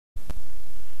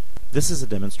This is a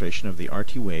demonstration of the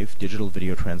RT-Wave digital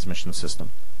video transmission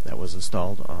system that was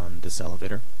installed on this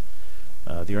elevator.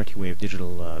 The RT-Wave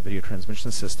digital video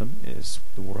transmission system is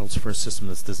the world's first system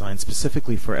that's designed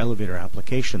specifically for elevator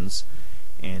applications,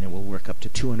 and it will work up to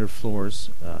 200 floors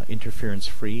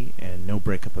interference-free and no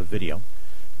breakup of video.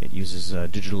 It uses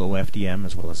digital OFDM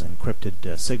as well as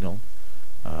encrypted signal,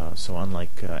 so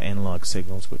unlike analog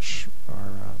signals, which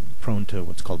are prone to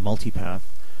what's called multipath,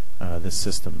 this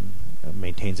system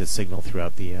maintains its signal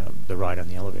throughout the ride on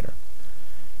the elevator.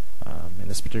 In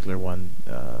this particular one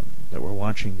that we're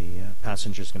watching, the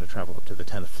passenger is going to travel up to the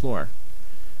 10th floor.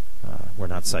 We're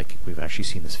not psychic. We've actually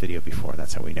seen this video before.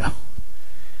 That's how we know.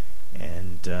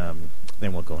 And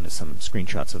then we'll go into some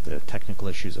screenshots of the technical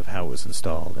issues of how it was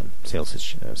installed and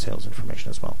sales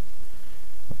information as well.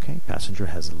 Okay, passenger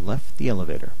has left the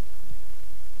elevator.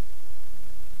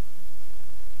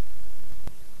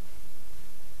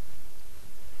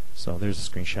 So there's a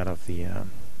screenshot of the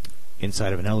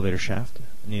inside of an elevator shaft.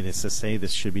 Needless to say,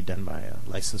 this should be done by a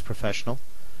licensed professional.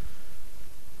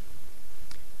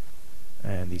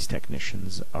 And these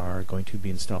technicians are going to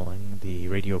be installing the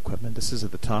radio equipment. This is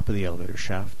at the top of the elevator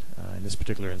shaft. In this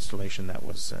particular installation, that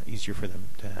was easier for them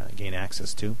to gain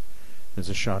access to. There's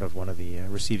a shot of one of the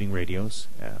receiving radios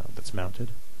that's mounted.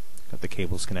 Got the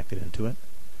cables connected into it.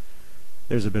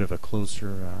 There's a bit of a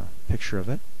closer picture of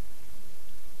it.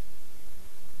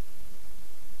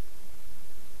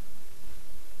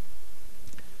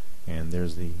 And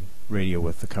there's the radio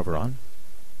with the cover on.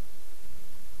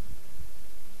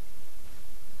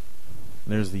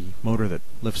 There's the motor that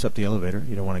lifts up the elevator.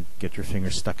 You don't want to get your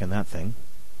fingers stuck in that thing.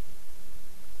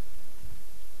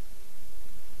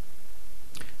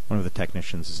 One of the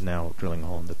technicians is now drilling a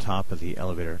hole in the top of the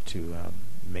elevator to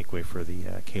make way for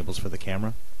the cables for the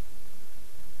camera.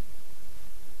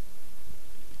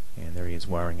 And there he is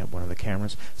wiring up one of the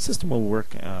cameras. The system will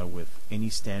work with any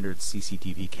standard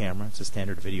CCTV camera. It's a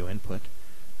standard video input.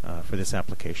 For this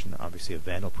application, obviously a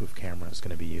vandal-proof camera is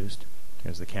going to be used.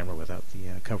 Here's the camera without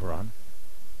the cover on.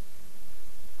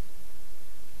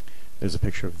 There's a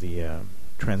picture of the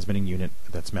transmitting unit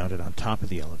that's mounted on top of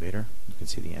the elevator. You can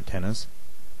see the antennas.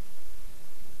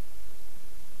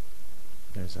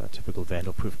 There's a typical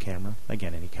vandal-proof camera.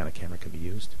 Again, any kind of camera can be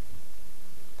used.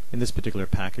 In this particular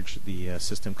package, the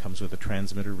system comes with a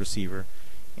transmitter, receiver,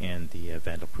 and the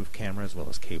vandal-proof camera, as well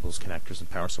as cables, connectors, and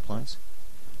power supplies.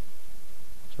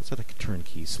 So it's like a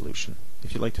turnkey solution.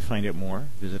 If you'd like to find out more,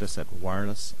 visit us at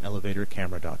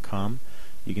wirelesselevatorcamera.com.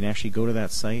 You can actually go to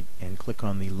that site and click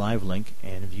on the live link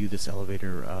and view this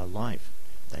elevator live.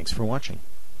 Thanks for watching.